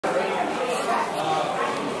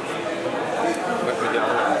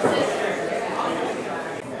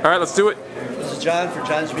All right, let's do it. This is John for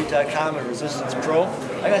johnsmeat.com and Resistance Pro.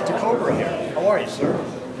 I got the Cobra here. How are you, sir?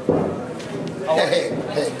 Hey.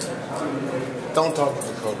 Don't talk to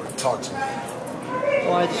the Cobra. Talk to me.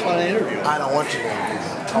 Well, I just want to interview him. I don't want you to interview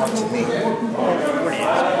him. Talk to me. What are you, his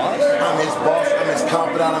boss? I'm his boss. I'm his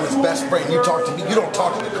confidant. I'm his best friend. You talk to me. You don't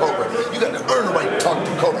talk to the Cobra. You got to earn the right to talk to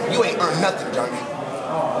the Cobra. You ain't earned nothing, Johngy.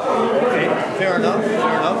 Okay, fair enough.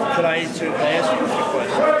 Could I ask you a few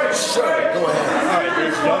questions? Sure, go ahead. All right,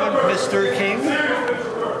 ladies and gentlemen, Mr. King.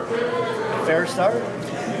 Fair start?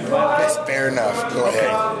 That's fair enough. Go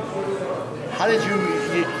ahead. How did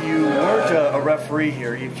you weren't a referee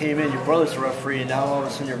here. You came in, your brother's a referee, and now all of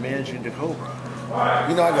a sudden you're managing the Cobra.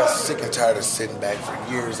 You know, I got sick and tired of sitting back for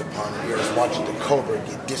years upon years watching the Cobra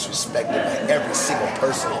get disrespected by every single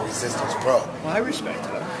person in Resistance Pro. Well, I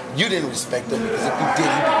respected him. You didn't respect him because if you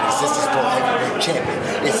did, he'd be Resistance Pro Heavyweight Champion.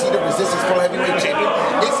 Is he the Resistance Pro Heavyweight Champion?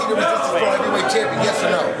 Is he the Resistance Pro Heavyweight Champion? Yes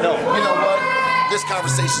or no? No. You know what? This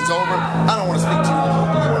conversation's over. I don't want to speak to you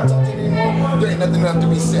anymore. Do you want to talk to me anymore? There ain't nothing left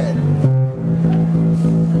to be said.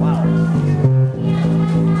 Wow.